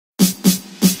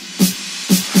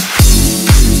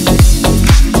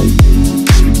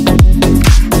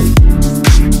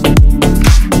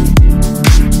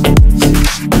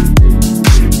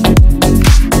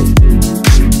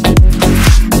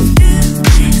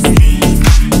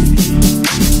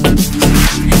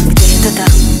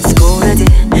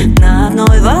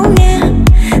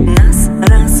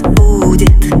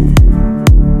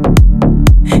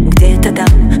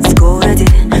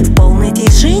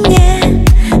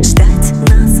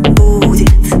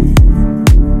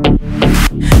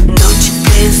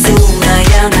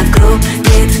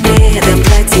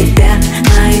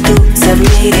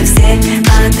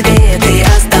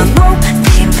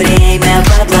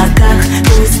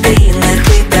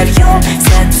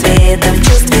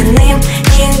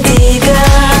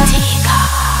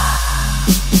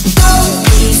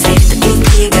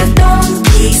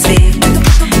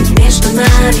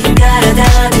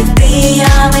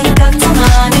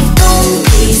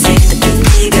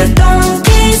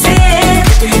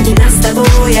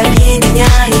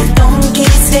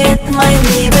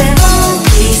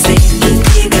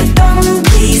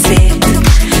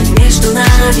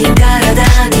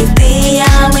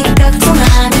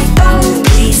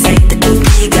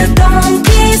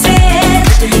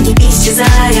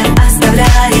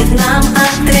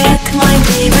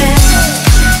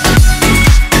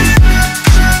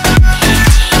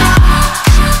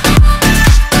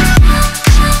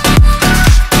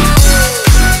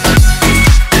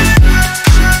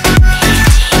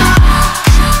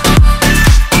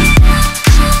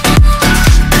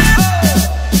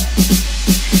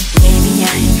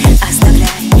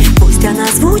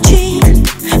звучит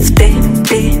в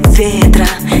темпе ветра,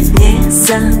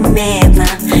 незаметно.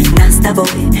 Нас с тобой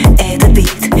этот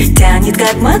бит тянет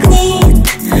как магнит,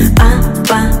 а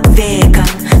по векам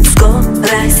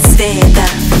скорость света.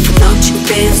 Ночь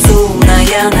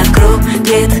безумная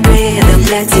накроет пледом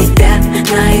для тебя.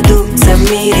 Найдутся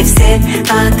в мире все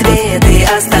ответы.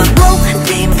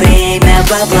 Остановим время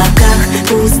в облаках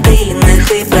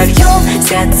пустынных и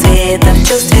прольемся цветом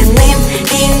чувственным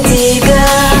индиго.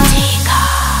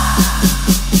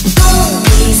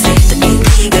 Тонкий свет,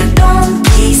 индиго,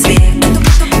 тонкий свет.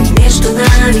 Между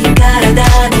нами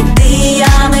городами ты и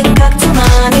я, мы как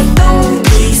цунами.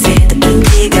 Тонкий свет,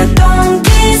 индиго,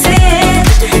 тонкий свет.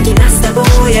 Нас с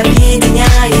тобой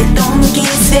объединяет тонкий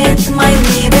свет, мой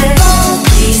небе.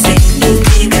 Тонкий свет,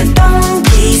 индиго,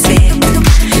 тонкий свет.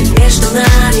 Между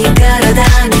нами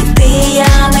городами ты и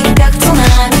я, мы как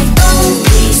цунами.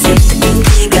 Тонкий свет,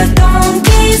 индиго,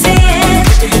 тонкий свет.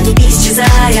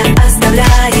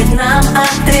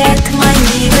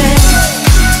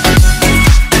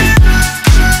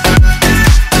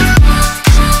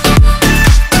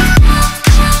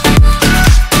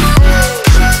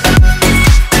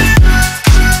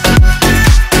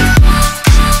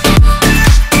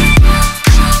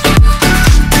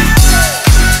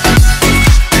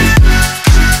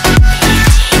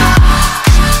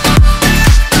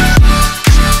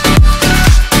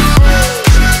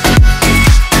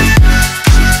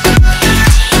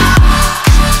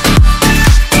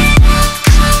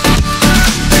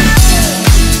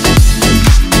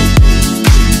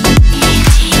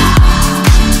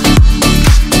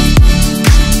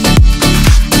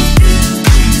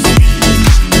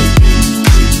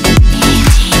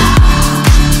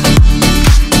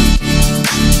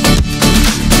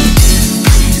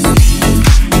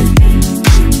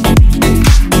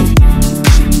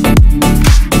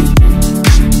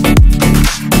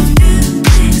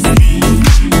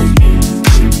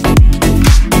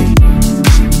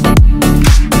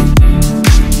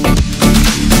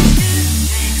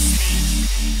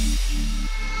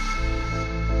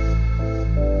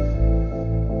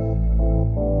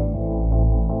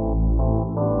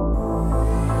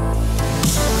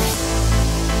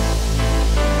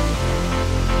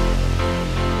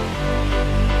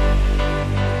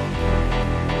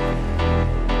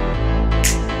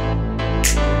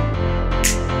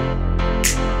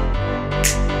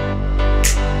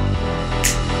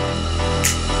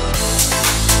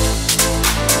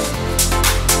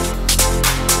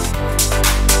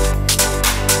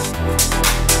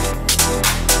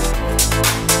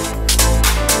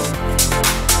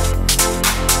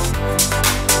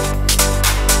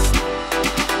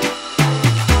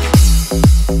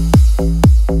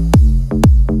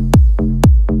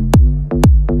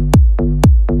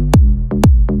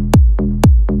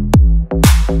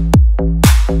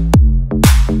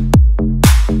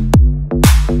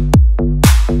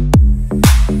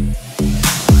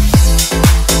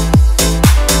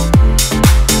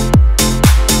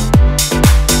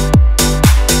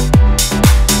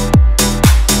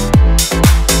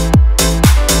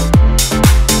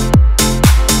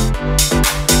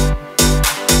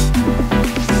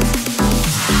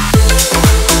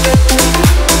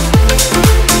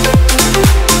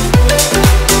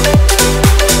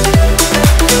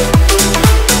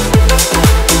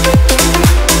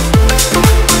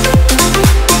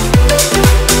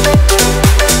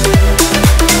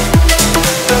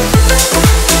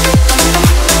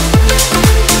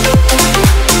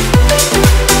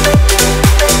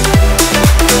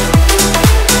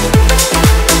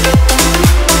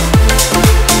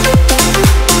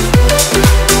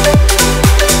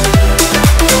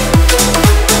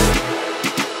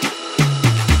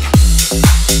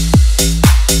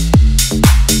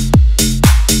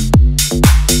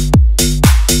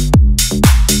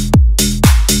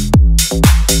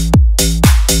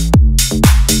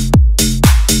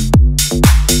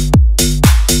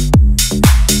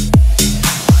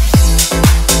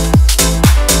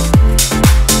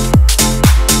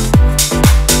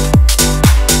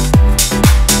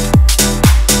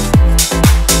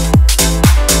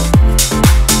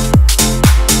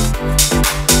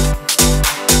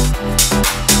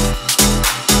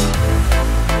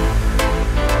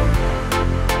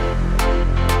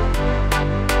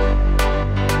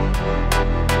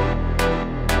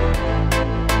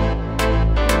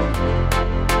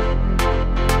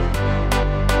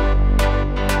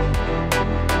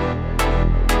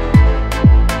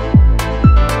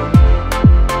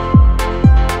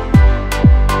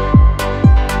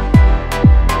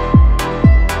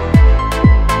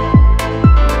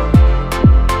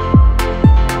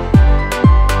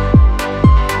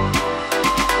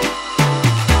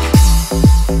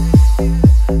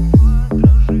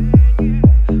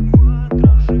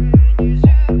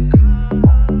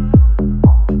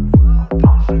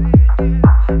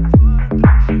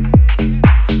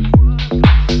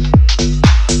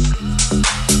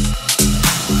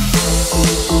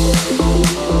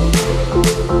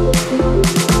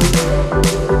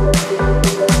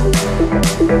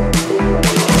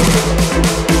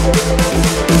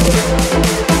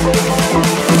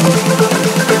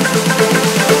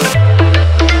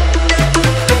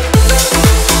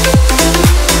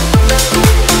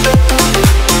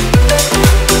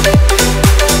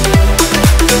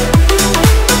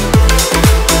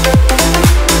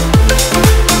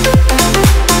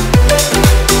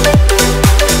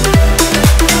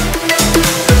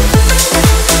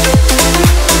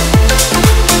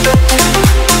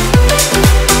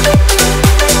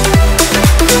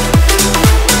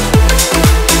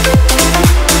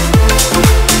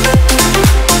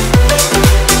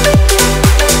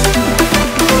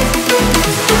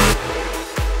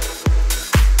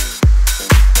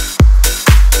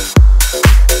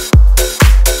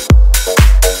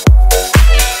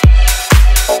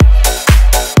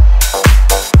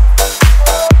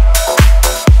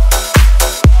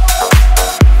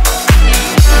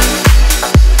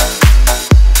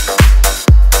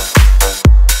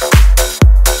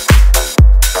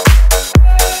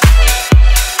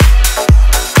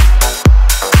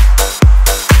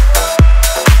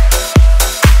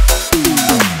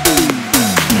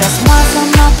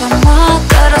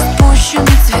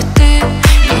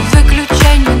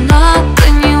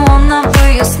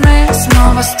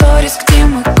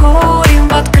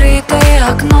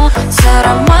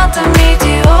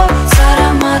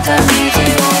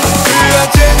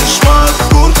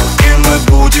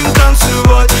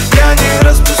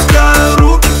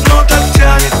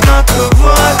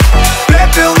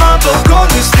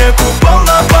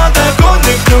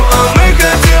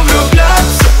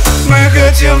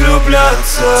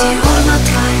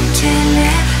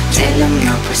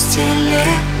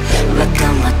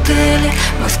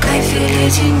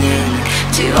 леденели.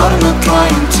 Dior на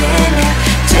твоем теле,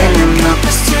 делим на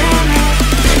постели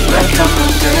в этом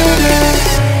отеле.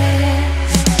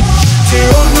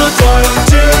 Dior на твоем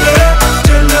теле,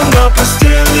 делим на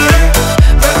постели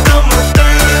в этом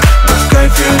отеле. Мы в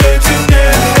кайфе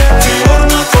леденели. Dior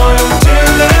на твоем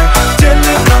теле,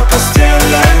 делим на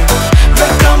постели в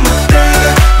этом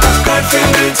отеле. Мы в кайфе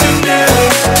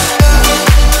леденели.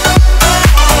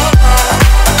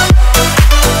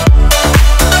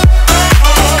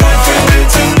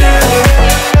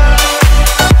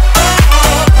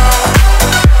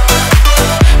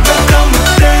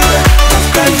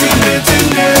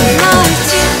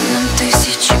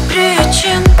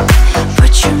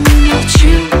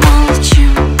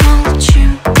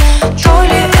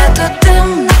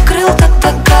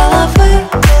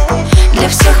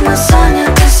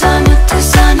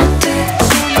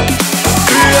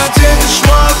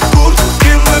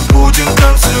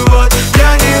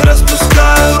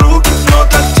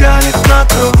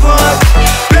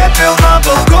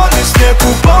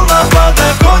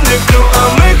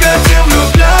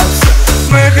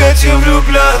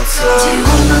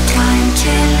 Dior на твоем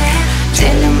теле,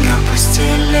 делим на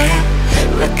постели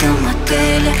в этом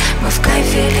отеле. Мы в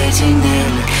кайфе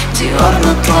леденели. Dior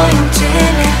на твоем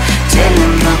теле,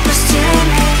 делим на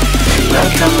постели в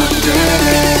этом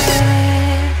отеле.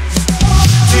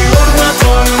 Dior на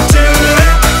твоем теле,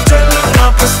 делим на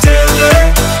постели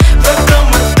в этом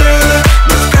отеле.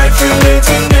 Мы в кайфе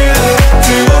леденели.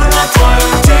 Dior на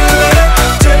твоем теле,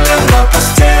 делим на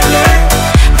постели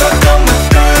в этом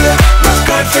отеле. Мы в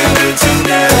кайфе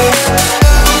леденели.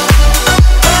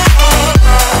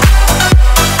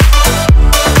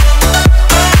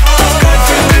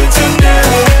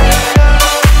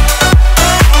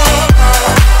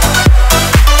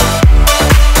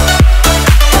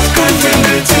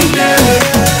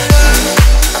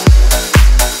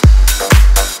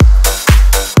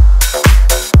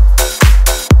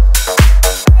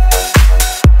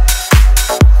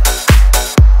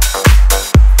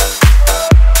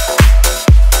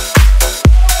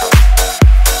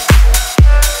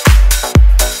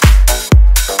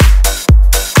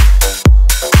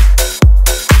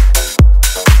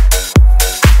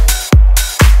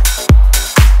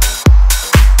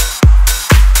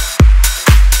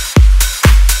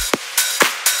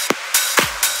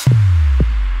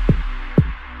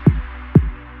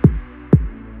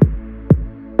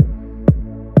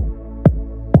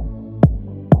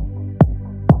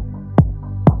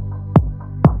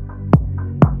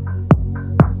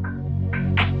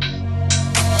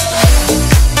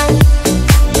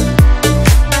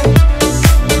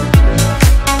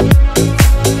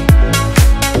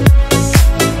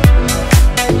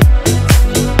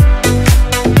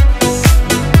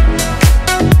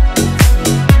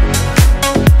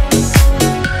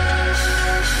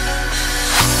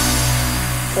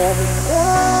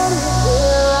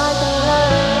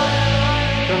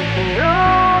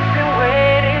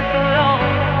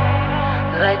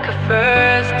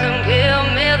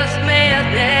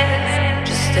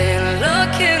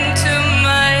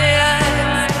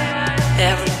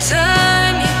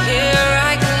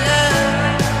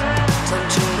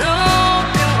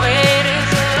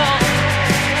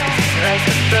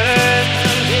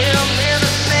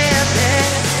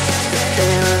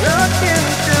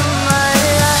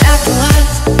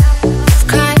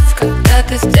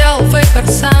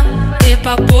 Сам и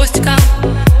по пустякам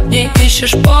не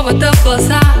ищешь повода в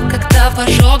глазах, когда в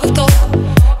ожогах толк.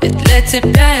 Ведь для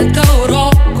тебя это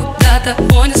урок, куда-то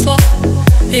понесло.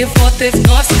 И вот ты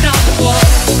вновь сыграл его.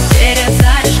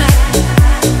 Перезаряжай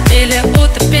или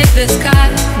утопить в висках,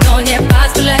 но не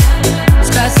позволяй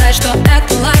сказать, что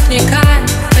это лайф не кайф.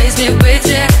 Жизнь не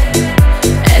бытие,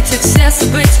 эти все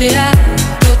события.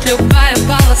 Тут любая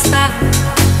полоса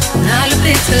на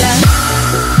любителя.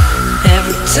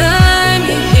 Every time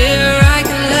you hear I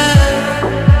can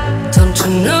love, don't you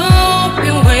know I've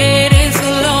been waiting so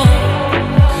long.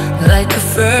 Like a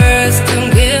first, don't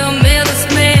give me this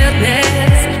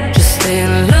madness. Just stay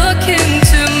and look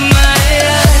into my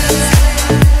eyes.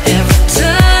 Every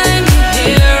time you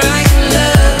hear I can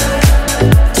love,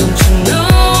 don't you know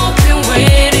I've been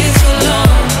waiting so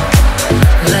long.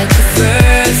 Like a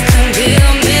first, don't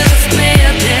give me this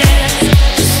madness.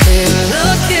 Just stay and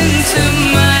look into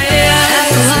my eyes.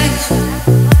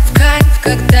 В кайф,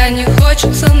 когда не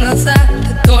хочется назад,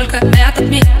 и только этот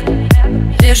миг,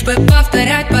 лишь бы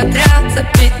повторять подряд,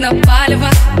 забить на палево.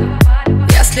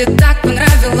 Если так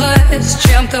понравилось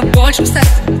чем-то большим стать,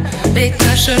 ведь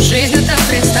наша жизнь это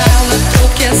фристайл, на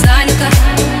трубке занята.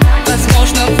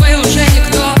 Возможно, вы уже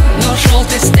никто, но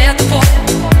желтый след его.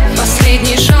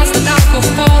 Последний шанс на тапку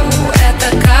в пол,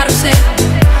 это карусель.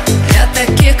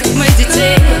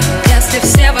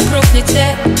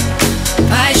 темноте,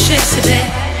 поищи в себе.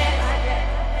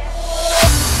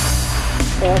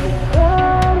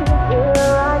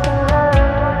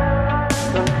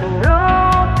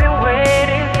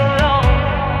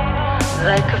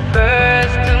 Like a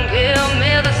first, don't give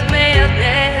me this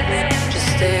madness. Just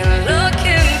stay and look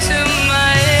into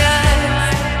my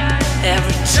eyes.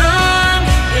 Every time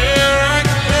you hear I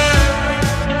can,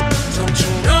 don't you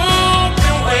know I've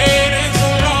been waiting so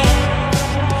long?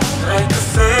 Like a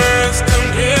first,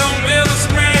 don't give me this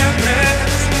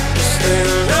madness. Just stay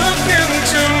and look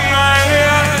into my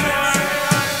eyes.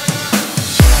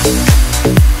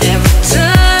 Every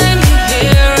time you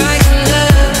hear I can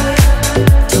love,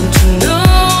 don't you know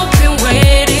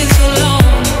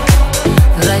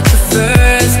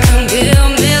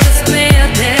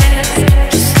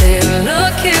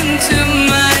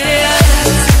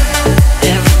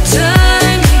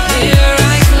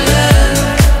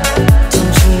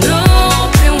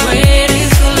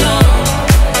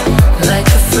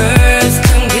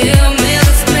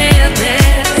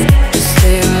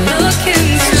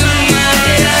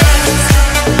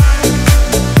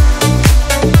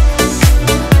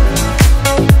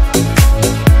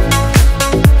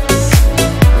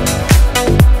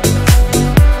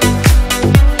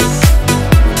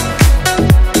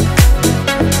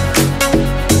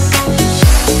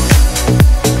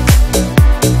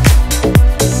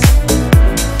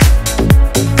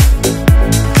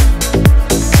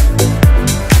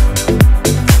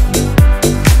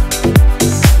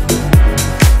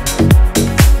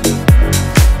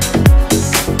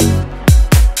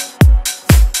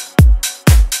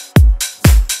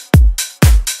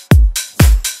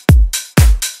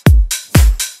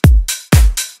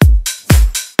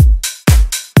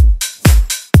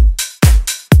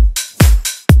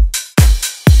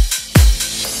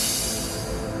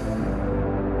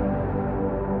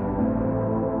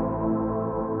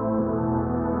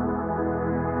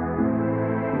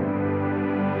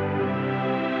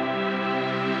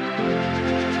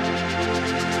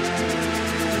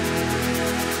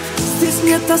Здесь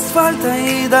нет асфальта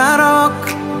и дорог,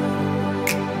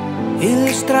 и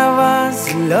лишь трава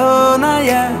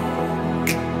зеленая,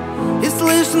 и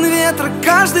слышен ветер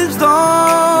каждый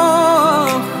вздох,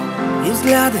 и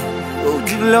взгляды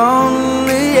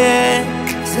удивленные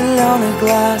зеленых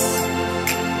глаз,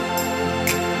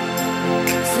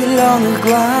 зеленых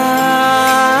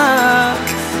глаз.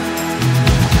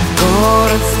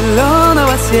 Город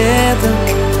зеленого цвета,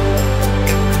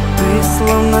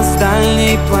 словно с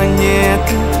дальней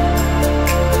планеты,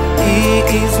 и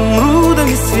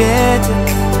изумрудами светят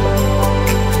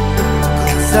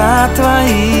глаза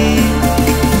твои.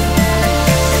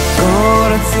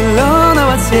 Город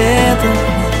зеленого цвета,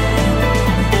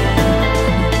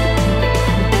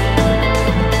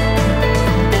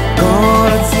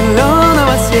 город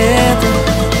зеленого цвета.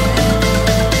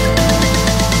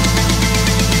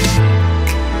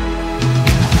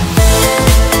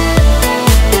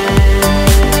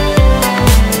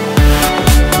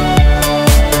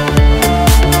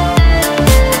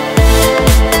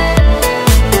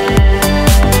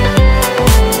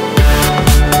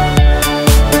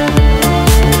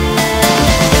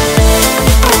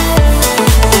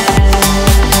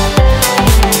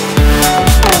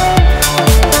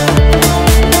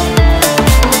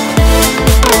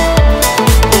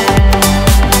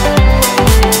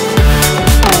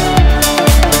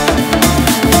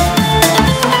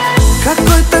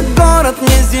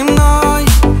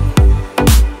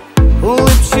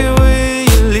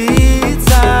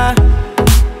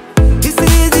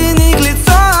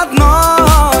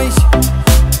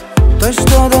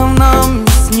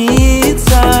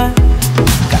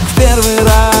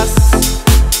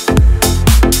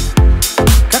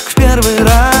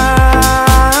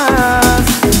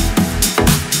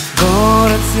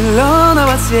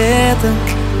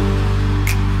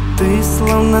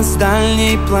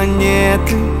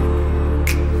 Планеты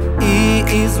и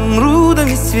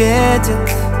изумрудами светят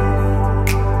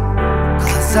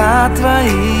глаза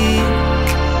твои.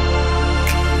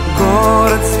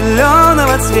 Город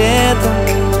зеленого цвета,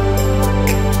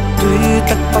 ты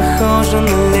так похожа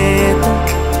на лето,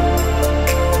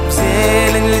 в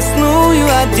зелень лесную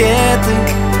одеты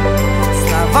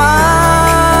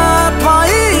слова твои.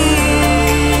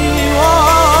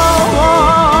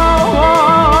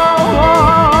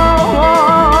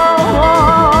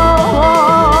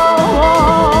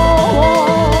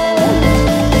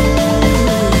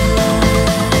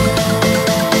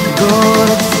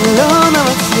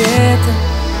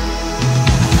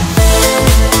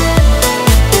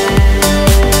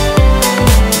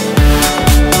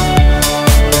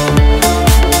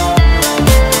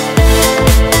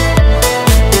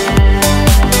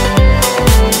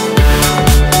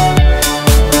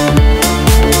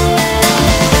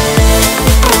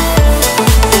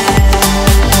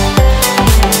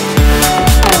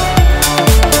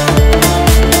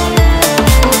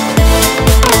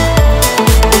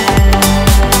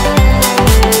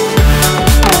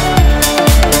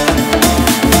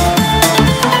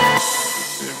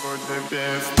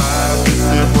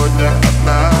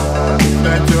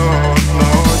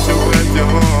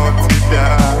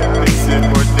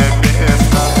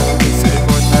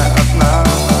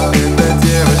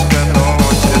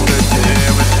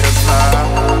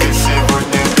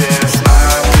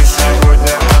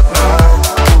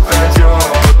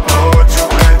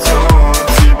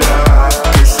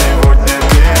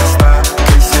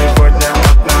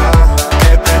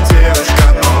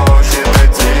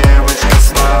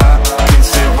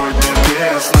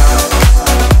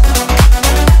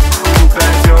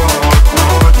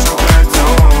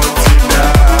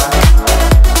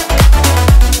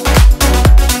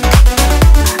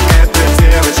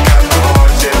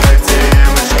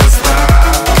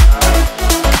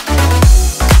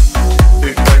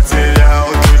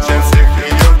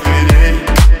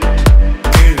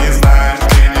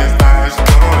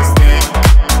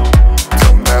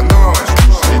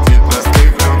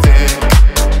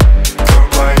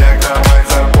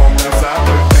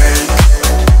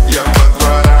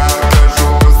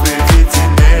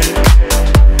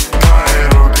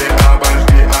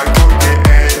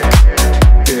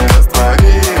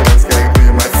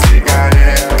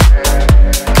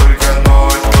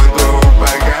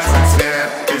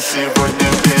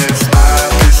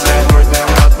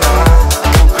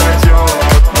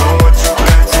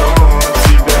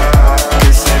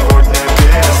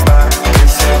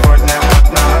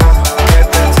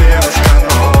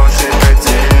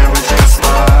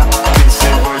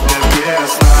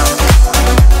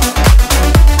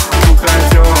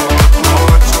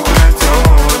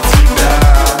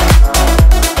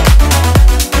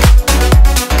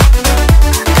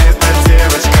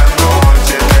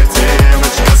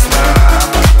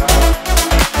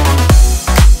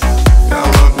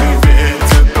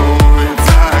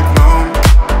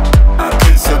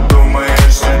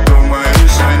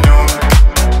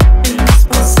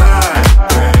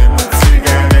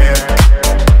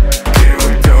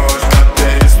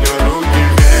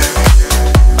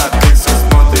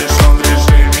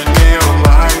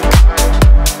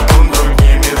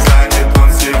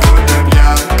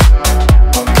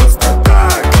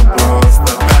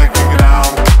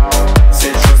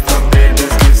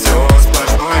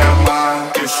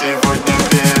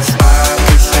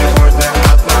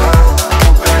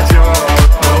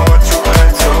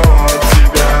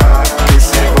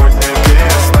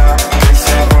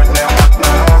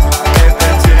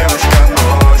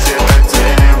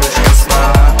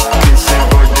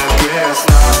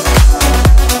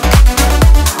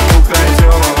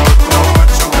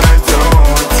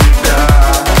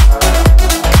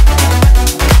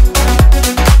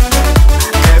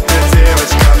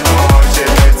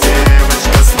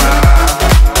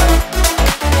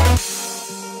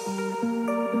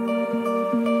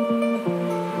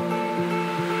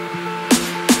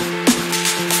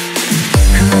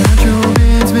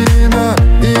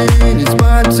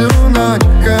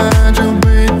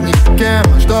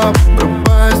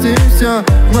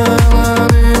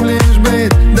 Молодым лишь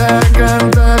быть до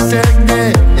конца всех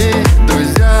дней. И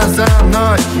друзья со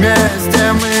мной, вместе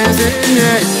мы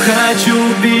сильней. Хочу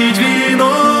пить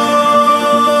вино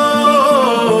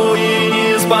и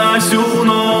не спать всю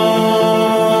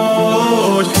ночь.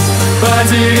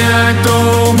 Потерять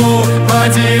трубу,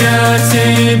 потерять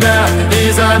себя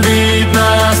и забить на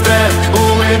стресс.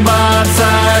 Улыбаться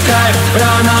кайф,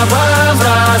 рано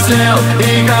повзрослел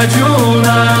и хочу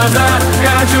назад.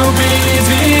 Хочу пить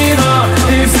вино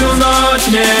и всю ночь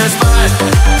не спать.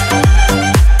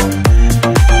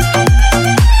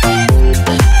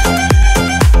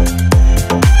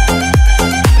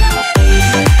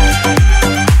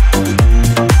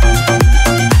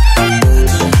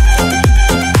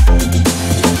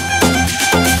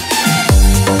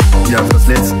 Я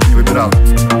взрослеть не выбирал,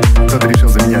 кто-то решил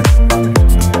за меня.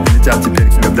 Летят теперь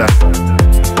года,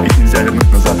 их нельзя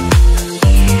вернуть назад.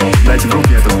 Дайте в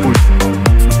руки этот путь,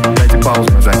 дайте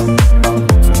паузу нажать.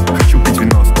 Хочу пить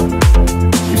вино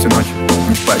и всю ночь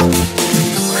не спать.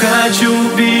 Хочу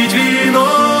пить вино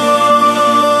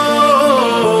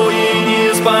и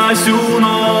не спать всю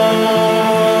ночь.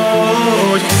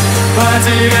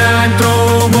 Потерять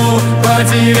трубу,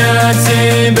 потерять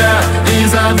себя и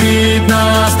забить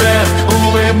на стресс.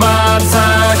 Улыбаться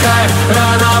кайф,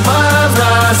 рано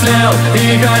повзрослел и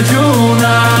хочу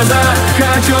назад.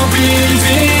 Хочу пить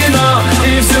вино и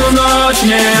всю ночь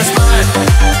не спать.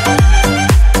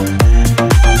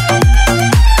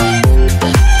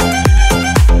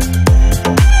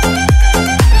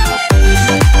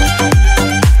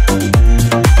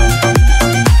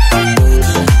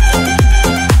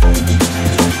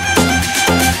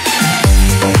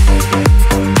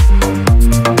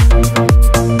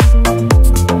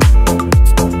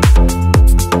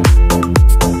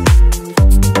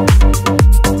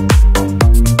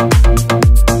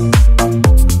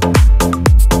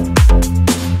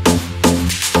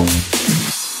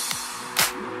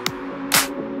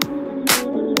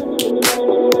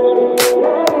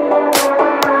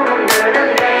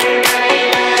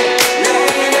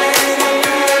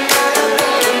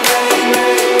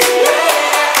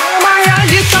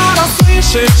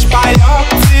 Поет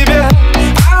тебе,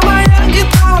 а моя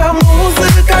гитара,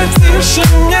 музыка в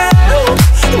тишине.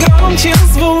 Громче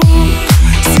звук